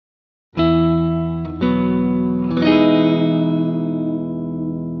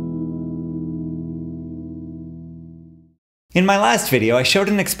In my last video, I showed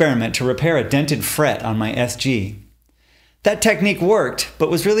an experiment to repair a dented fret on my SG. That technique worked, but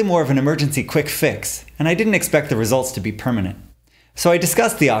was really more of an emergency quick fix, and I didn't expect the results to be permanent. So I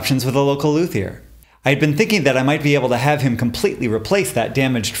discussed the options with a local luthier. I had been thinking that I might be able to have him completely replace that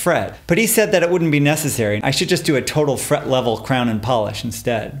damaged fret, but he said that it wouldn't be necessary. I should just do a total fret level crown and polish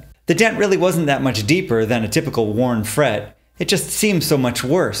instead. The dent really wasn't that much deeper than a typical worn fret. It just seemed so much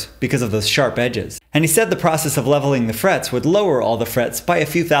worse because of those sharp edges. And he said the process of leveling the frets would lower all the frets by a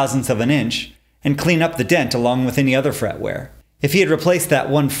few thousandths of an inch and clean up the dent along with any other fret wear. If he had replaced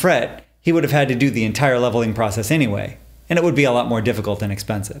that one fret, he would have had to do the entire leveling process anyway, and it would be a lot more difficult and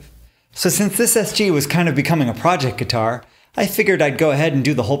expensive. So since this SG was kind of becoming a project guitar, I figured I'd go ahead and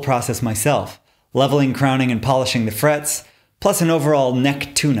do the whole process myself, leveling, crowning, and polishing the frets, plus an overall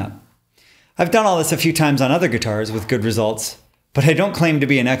neck tune-up. I've done all this a few times on other guitars with good results, but I don't claim to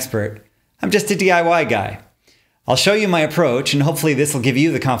be an expert. I'm just a DIY guy. I'll show you my approach, and hopefully this will give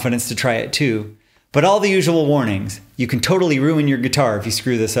you the confidence to try it too. But all the usual warnings. You can totally ruin your guitar if you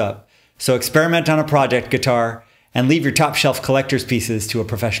screw this up. So experiment on a project guitar, and leave your top shelf collector's pieces to a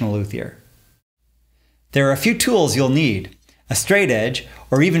professional luthier. There are a few tools you'll need. A straight edge,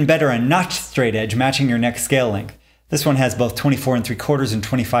 or even better a notched straight edge matching your neck scale length. This one has both 24 3/4 and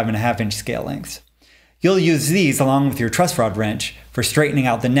 25.5 inch scale lengths. You'll use these along with your truss rod wrench for straightening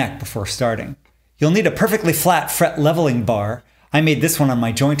out the neck before starting. You'll need a perfectly flat fret leveling bar. I made this one on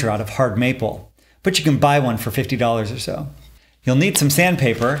my jointer out of hard maple, but you can buy one for $50 or so. You'll need some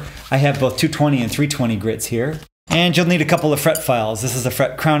sandpaper. I have both 220 and 320 grits here. And you'll need a couple of fret files. This is a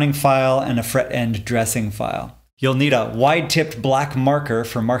fret crowning file and a fret end dressing file. You'll need a wide-tipped black marker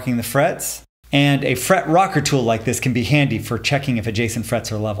for marking the frets, and a fret rocker tool like this can be handy for checking if adjacent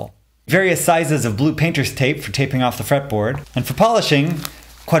frets are level. Various sizes of blue painter's tape for taping off the fretboard. And for polishing,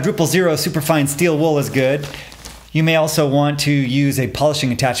 quadruple zero superfine steel wool is good. You may also want to use a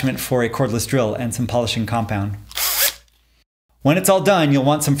polishing attachment for a cordless drill and some polishing compound. When it's all done, you'll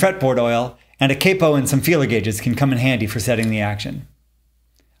want some fretboard oil, and a capo and some feeler gauges can come in handy for setting the action.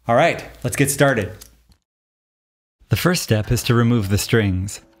 Alright, let's get started. The first step is to remove the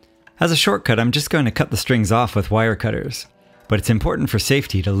strings. As a shortcut, I'm just going to cut the strings off with wire cutters, but it's important for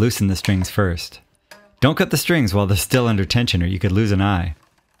safety to loosen the strings first. Don't cut the strings while they're still under tension or you could lose an eye.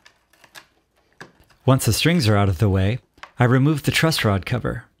 Once the strings are out of the way, I remove the truss rod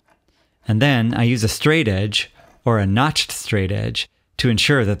cover. And then I use a straight edge, or a notched straight edge, to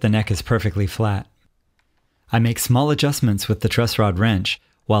ensure that the neck is perfectly flat. I make small adjustments with the truss rod wrench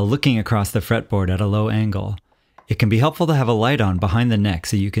while looking across the fretboard at a low angle. It can be helpful to have a light on behind the neck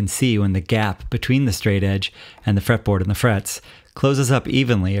so you can see when the gap between the straight edge and the fretboard and the frets closes up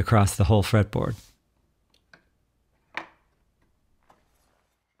evenly across the whole fretboard.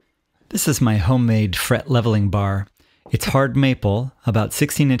 This is my homemade fret leveling bar. It's hard maple, about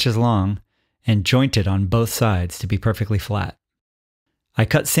 16 inches long, and jointed on both sides to be perfectly flat. I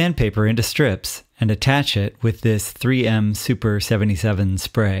cut sandpaper into strips and attach it with this 3M Super 77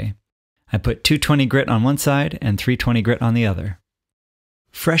 spray. I put 220 grit on one side and 320 grit on the other.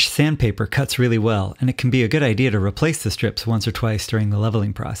 Fresh sandpaper cuts really well, and it can be a good idea to replace the strips once or twice during the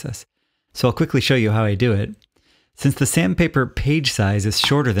leveling process. So I'll quickly show you how I do it. Since the sandpaper page size is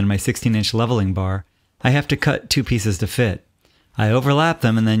shorter than my 16-inch leveling bar, I have to cut two pieces to fit. I overlap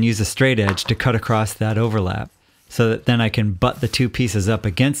them and then use a straight edge to cut across that overlap, so that then I can butt the two pieces up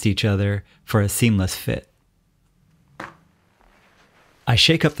against each other for a seamless fit. I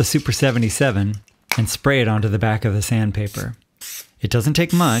shake up the Super 77 and spray it onto the back of the sandpaper. It doesn't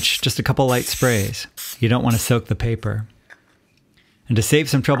take much, just a couple light sprays. You don't want to soak the paper. And to save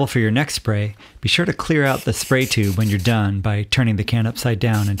some trouble for your next spray, be sure to clear out the spray tube when you're done by turning the can upside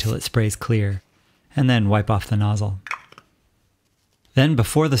down until it sprays clear, and then wipe off the nozzle. Then,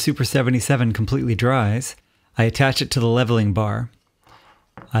 before the Super 77 completely dries, I attach it to the leveling bar.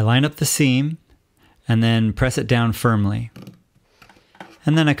 I line up the seam, and then press it down firmly.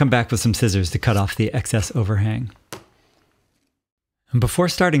 And then I come back with some scissors to cut off the excess overhang. And before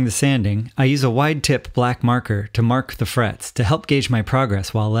starting the sanding, I use a wide-tip black marker to mark the frets to help gauge my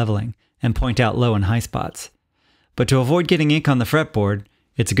progress while leveling and point out low and high spots. But to avoid getting ink on the fretboard,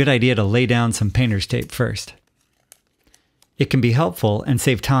 it's a good idea to lay down some painter's tape first. It can be helpful and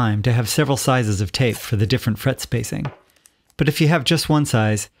save time to have several sizes of tape for the different fret spacing. But if you have just one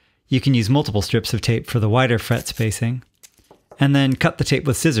size, you can use multiple strips of tape for the wider fret spacing, and then cut the tape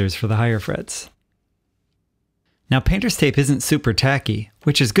with scissors for the higher frets. Now, painter's tape isn't super tacky,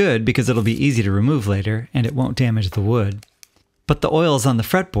 which is good because it'll be easy to remove later and it won't damage the wood. But the oils on the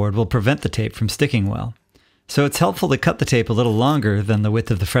fretboard will prevent the tape from sticking well. So it's helpful to cut the tape a little longer than the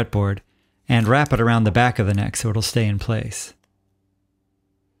width of the fretboard and wrap it around the back of the neck so it'll stay in place.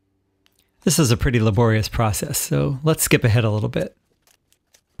 This is a pretty laborious process, so let's skip ahead a little bit.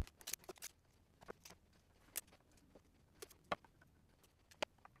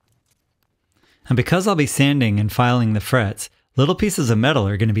 And because I'll be sanding and filing the frets, little pieces of metal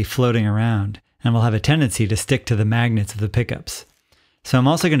are going to be floating around and will have a tendency to stick to the magnets of the pickups. So I'm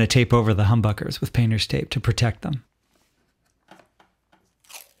also going to tape over the humbuckers with painter's tape to protect them.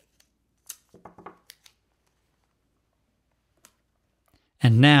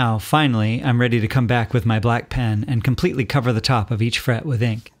 And now, finally, I'm ready to come back with my black pen and completely cover the top of each fret with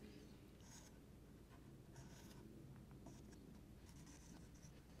ink.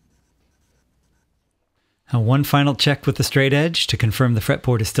 And one final check with the straight edge to confirm the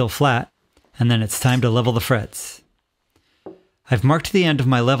fretboard is still flat, and then it's time to level the frets. I've marked the end of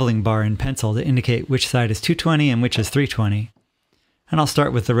my leveling bar in pencil to indicate which side is 220 and which is 320, and I'll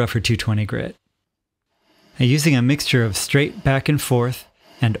start with the rougher 220 grit. Now, using a mixture of straight back and forth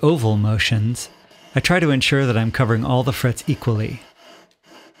and oval motions, I try to ensure that I'm covering all the frets equally.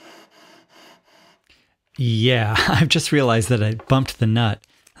 Yeah, I've just realized that I bumped the nut,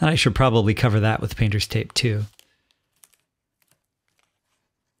 and I should probably cover that with painter's tape too.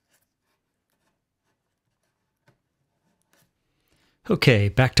 Okay,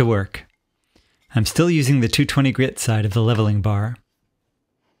 back to work. I'm still using the 220 grit side of the leveling bar.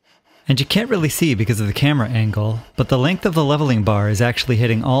 And you can't really see because of the camera angle, but the length of the leveling bar is actually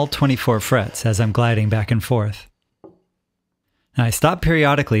hitting all 24 frets as I'm gliding back and forth. Now I stop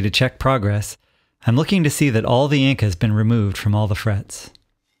periodically to check progress. I'm looking to see that all the ink has been removed from all the frets.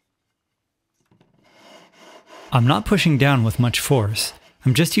 I'm not pushing down with much force,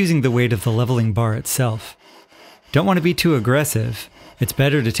 I'm just using the weight of the leveling bar itself. Don't want to be too aggressive, it's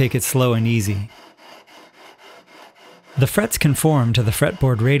better to take it slow and easy. The frets conform to the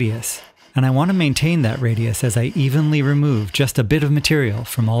fretboard radius, and I want to maintain that radius as I evenly remove just a bit of material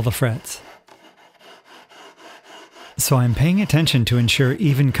from all the frets. So I'm paying attention to ensure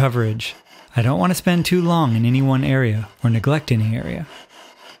even coverage. I don't want to spend too long in any one area or neglect any area.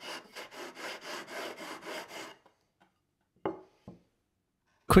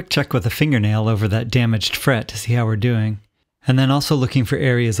 Quick check with a fingernail over that damaged fret to see how we're doing, and then also looking for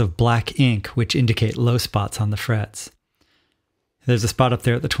areas of black ink which indicate low spots on the frets. There's a spot up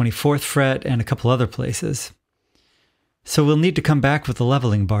there at the 24th fret and a couple other places. So we'll need to come back with the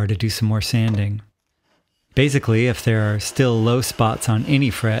leveling bar to do some more sanding. Basically, if there are still low spots on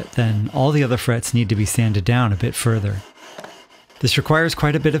any fret, then all the other frets need to be sanded down a bit further. This requires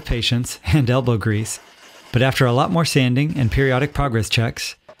quite a bit of patience and elbow grease, but after a lot more sanding and periodic progress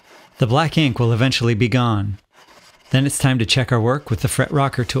checks, the black ink will eventually be gone. Then it's time to check our work with the fret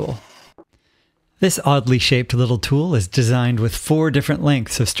rocker tool. This oddly shaped little tool is designed with 4 different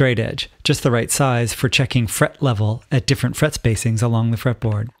lengths of straight edge, just the right size for checking fret level at different fret spacings along the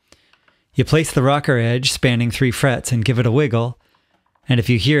fretboard. You place the rocker edge spanning 3 frets and give it a wiggle, and if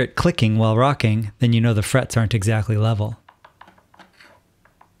you hear it clicking while rocking, then you know the frets aren't exactly level.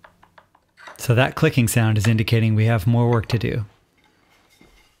 So that clicking sound is indicating we have more work to do.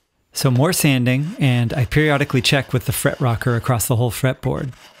 So more sanding, and I periodically check with the fret rocker across the whole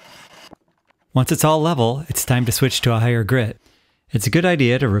fretboard. Once it's all level, it's time to switch to a higher grit. It's a good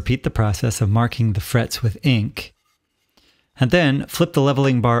idea to repeat the process of marking the frets with ink, and then flip the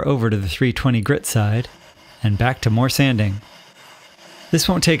leveling bar over to the 320 grit side, and back to more sanding. This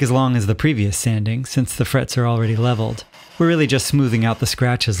won't take as long as the previous sanding, since the frets are already leveled. We're really just smoothing out the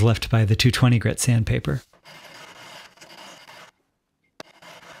scratches left by the 220 grit sandpaper.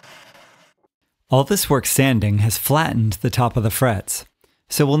 All this work sanding has flattened the top of the frets,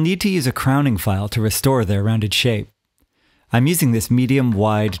 so we'll need to use a crowning file to restore their rounded shape. I'm using this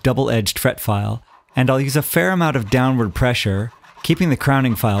medium-wide, double-edged fret file, and I'll use a fair amount of downward pressure, keeping the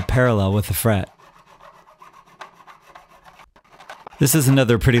crowning file parallel with the fret. This is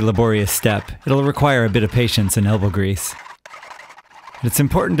another pretty laborious step. It'll require a bit of patience and elbow grease. It's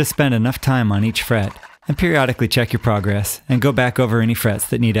important to spend enough time on each fret, and periodically check your progress, and go back over any frets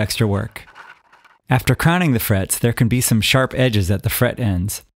that need extra work. After crowning the frets, there can be some sharp edges at the fret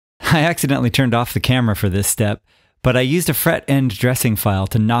ends. I accidentally turned off the camera for this step, but I used a fret end dressing file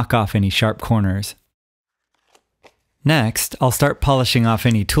to knock off any sharp corners. Next, I'll start polishing off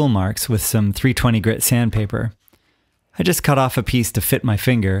any tool marks with some 320 grit sandpaper. I just cut off a piece to fit my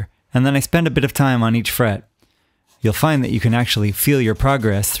finger, and then I spend a bit of time on each fret. You'll find that you can actually feel your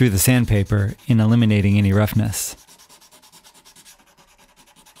progress through the sandpaper in eliminating any roughness.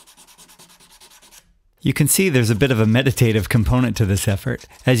 You can see there's a bit of a meditative component to this effort,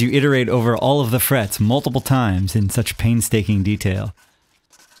 as you iterate over all of the frets multiple times in such painstaking detail.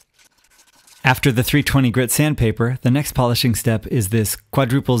 After the 320 grit sandpaper, the next polishing step is this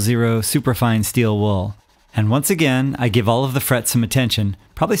quadruple zero superfine steel wool. And once again, I give all of the frets some attention,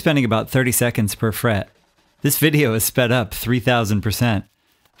 probably spending about 30 seconds per fret. This video is sped up 3000%,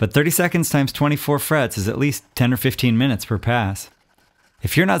 but 30 seconds times 24 frets is at least 10 or 15 minutes per pass.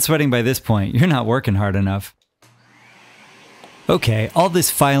 If you're not sweating by this point, you're not working hard enough. Okay, all this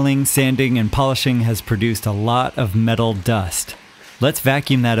filing, sanding, and polishing has produced a lot of metal dust. Let's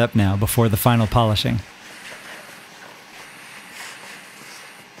vacuum that up now before the final polishing.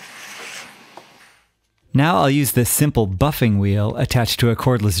 Now I'll use this simple buffing wheel attached to a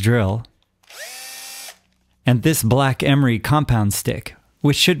cordless drill, and this black emery compound stick,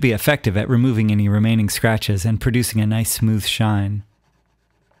 which should be effective at removing any remaining scratches and producing a nice smooth shine.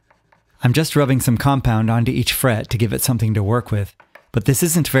 I'm just rubbing some compound onto each fret to give it something to work with, but this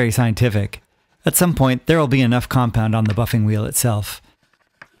isn't very scientific. At some point, there will be enough compound on the buffing wheel itself.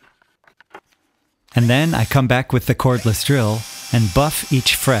 And then I come back with the cordless drill and buff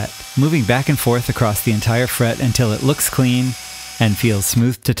each fret, moving back and forth across the entire fret until it looks clean and feels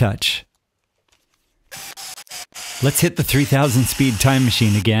smooth to touch. Let's hit the 3000 speed time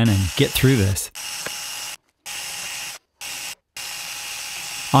machine again and get through this.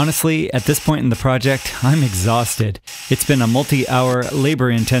 Honestly, at this point in the project, I'm exhausted. It's been a multi-hour,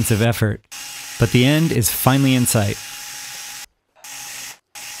 labor-intensive effort, but the end is finally in sight.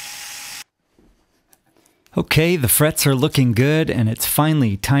 Okay, the frets are looking good, and it's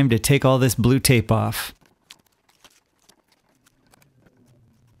finally time to take all this blue tape off.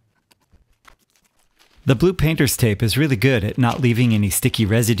 The blue painter's tape is really good at not leaving any sticky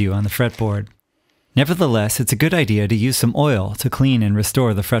residue on the fretboard. Nevertheless, it's a good idea to use some oil to clean and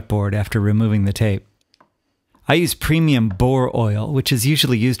restore the fretboard after removing the tape. I use premium bore oil, which is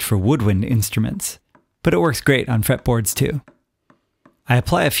usually used for woodwind instruments, but it works great on fretboards too. I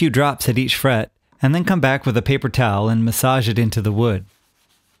apply a few drops at each fret, and then come back with a paper towel and massage it into the wood.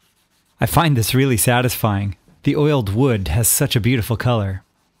 I find this really satisfying. The oiled wood has such a beautiful color.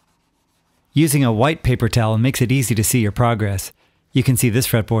 Using a white paper towel makes it easy to see your progress. You can see this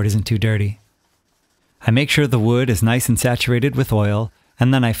fretboard isn't too dirty. I make sure the wood is nice and saturated with oil,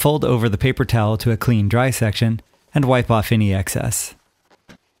 and then I fold over the paper towel to a clean dry section and wipe off any excess.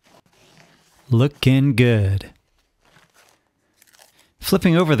 Looking good.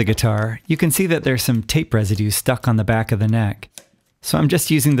 Flipping over the guitar, you can see that there's some tape residue stuck on the back of the neck, so I'm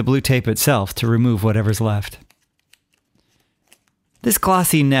just using the blue tape itself to remove whatever's left. This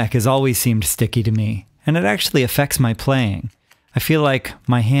glossy neck has always seemed sticky to me, and it actually affects my playing. I feel like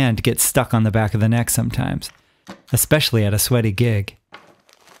my hand gets stuck on the back of the neck sometimes, especially at a sweaty gig.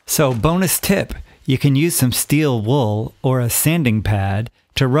 So, bonus tip, you can use some steel wool or a sanding pad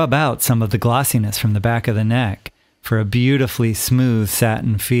to rub out some of the glossiness from the back of the neck for a beautifully smooth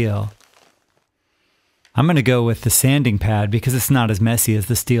satin feel. I'm going to go with the sanding pad because it's not as messy as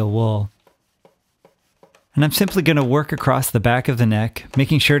the steel wool. And I'm simply going to work across the back of the neck,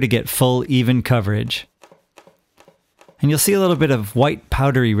 making sure to get full, even coverage. And you'll see a little bit of white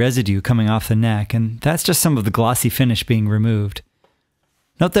powdery residue coming off the neck, and that's just some of the glossy finish being removed.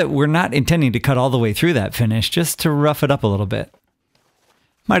 Note that we're not intending to cut all the way through that finish, just to rough it up a little bit.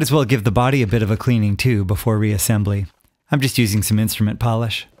 Might as well give the body a bit of a cleaning too before reassembly. I'm just using some instrument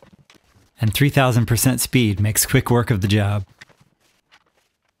polish. And 3000% speed makes quick work of the job.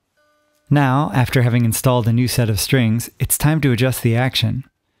 Now, after having installed a new set of strings, it's time to adjust the action.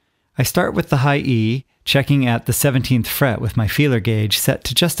 I start with the high E, checking at the 17th fret with my feeler gauge set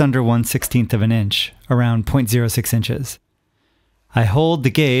to just under 1/16 of an inch, around 0.06 inches. I hold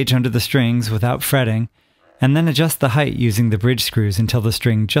the gauge under the strings without fretting, and then adjust the height using the bridge screws until the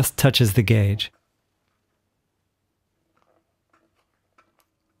string just touches the gauge.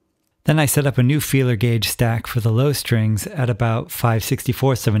 Then I set up a new feeler gauge stack for the low strings at about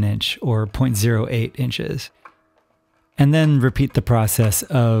 5/64 of an inch, or 0.08 inches. And then repeat the process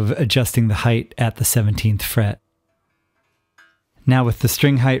of adjusting the height at the 17th fret. Now with the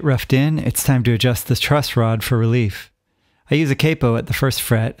string height roughed in, it's time to adjust the truss rod for relief. I use a capo at the first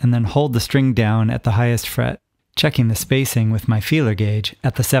fret and then hold the string down at the highest fret, checking the spacing with my feeler gauge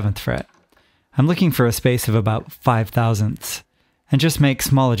at the 7th fret. I'm looking for a space of about 5 thousandths, and just make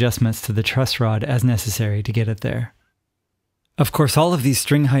small adjustments to the truss rod as necessary to get it there. Of course, all of these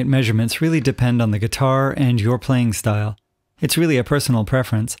string height measurements really depend on the guitar and your playing style. It's really a personal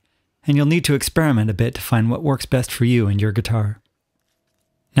preference, and you'll need to experiment a bit to find what works best for you and your guitar.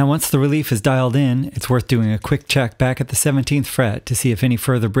 Now once the relief is dialed in, it's worth doing a quick check back at the 17th fret to see if any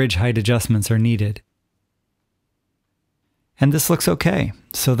further bridge height adjustments are needed. And this looks okay,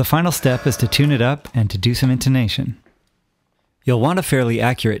 so the final step is to tune it up and to do some intonation. You'll want a fairly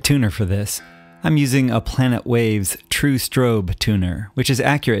accurate tuner for this. I'm using a Planet Waves True Strobe tuner, which is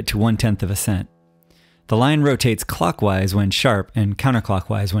accurate to 1/10 of a cent. The line rotates clockwise when sharp and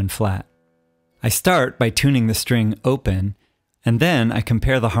counterclockwise when flat. I start by tuning the string open, and then I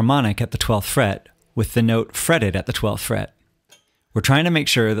compare the harmonic at the 12th fret with the note fretted at the 12th fret. We're trying to make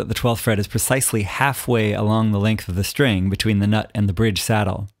sure that the 12th fret is precisely halfway along the length of the string between the nut and the bridge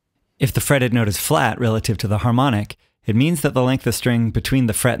saddle. If the fretted note is flat relative to the harmonic, it means that the length of string between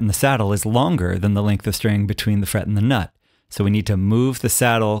the fret and the saddle is longer than the length of string between the fret and the nut, so we need to move the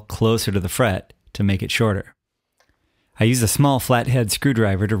saddle closer to the fret to make it shorter. I use a small flathead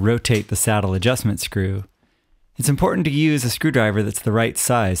screwdriver to rotate the saddle adjustment screw. It's important to use a screwdriver that's the right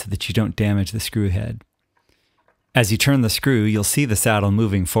size so that you don't damage the screw head. As you turn the screw, you'll see the saddle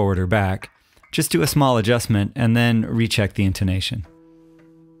moving forward or back. Just do a small adjustment and then recheck the intonation.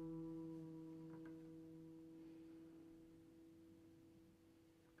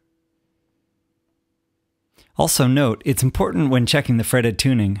 Also note, it's important when checking the fretted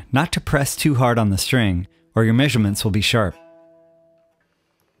tuning not to press too hard on the string, or your measurements will be sharp.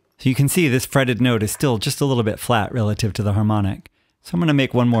 So you can see this fretted note is still just a little bit flat relative to the harmonic, so I'm going to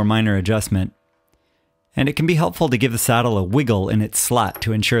make one more minor adjustment. And it can be helpful to give the saddle a wiggle in its slot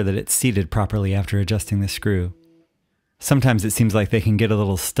to ensure that it's seated properly after adjusting the screw. Sometimes it seems like they can get a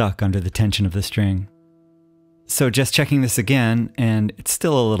little stuck under the tension of the string. So just checking this again, and it's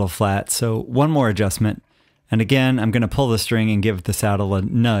still a little flat, so one more adjustment. And again, I'm going to pull the string and give the saddle a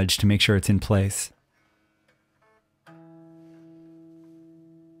nudge to make sure it's in place.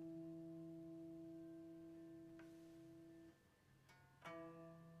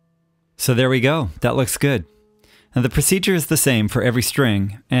 So there we go, that looks good. And the procedure is the same for every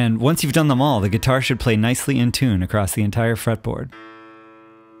string, and once you've done them all, the guitar should play nicely in tune across the entire fretboard.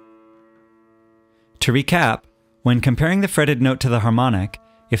 To recap, when comparing the fretted note to the harmonic,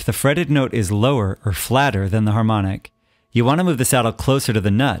 if the fretted note is lower or flatter than the harmonic, you want to move the saddle closer to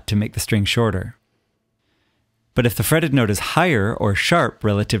the nut to make the string shorter. But if the fretted note is higher or sharp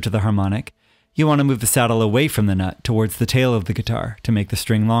relative to the harmonic, you want to move the saddle away from the nut towards the tail of the guitar to make the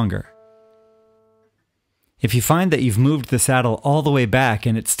string longer. If you find that you've moved the saddle all the way back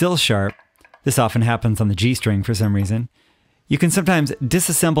and it's still sharp, this often happens on the G string for some reason, you can sometimes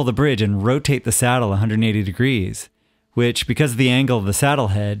disassemble the bridge and rotate the saddle 180 degrees. Which, because of the angle of the saddle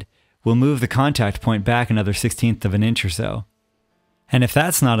head, will move the contact point back another 1/16 of an inch or so. And if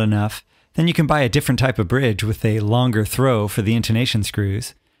that's not enough, then you can buy a different type of bridge with a longer throw for the intonation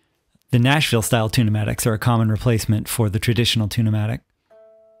screws. The Nashville-style tunomatics are a common replacement for the traditional tunomatic.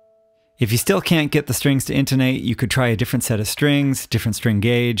 If you still can't get the strings to intonate, you could try a different set of strings, different string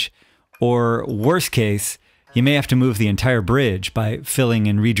gauge, or worst case, you may have to move the entire bridge by filling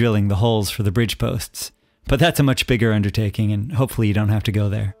and re-drilling the holes for the bridge posts. But that's a much bigger undertaking, and hopefully you don't have to go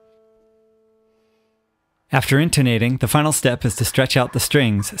there. After intonating, the final step is to stretch out the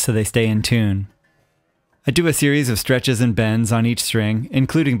strings so they stay in tune. I do a series of stretches and bends on each string,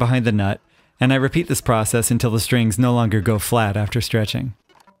 including behind the nut, and I repeat this process until the strings no longer go flat after stretching.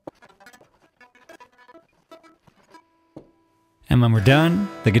 And when we're done,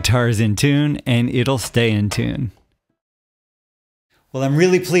 the guitar is in tune, and it'll stay in tune. Well, I'm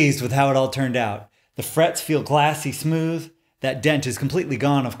really pleased with how it all turned out. The frets feel glassy smooth. That dent is completely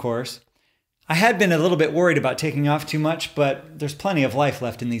gone, of course. I had been a little bit worried about taking off too much, but there's plenty of life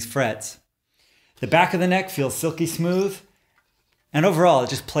left in these frets. The back of the neck feels silky smooth, and overall it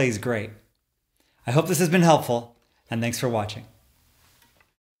just plays great. I hope this has been helpful, and thanks for watching.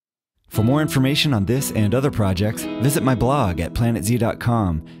 For more information on this and other projects, visit my blog at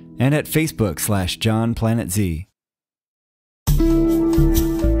planetzee.com and at Facebook/JohnPlanetZ.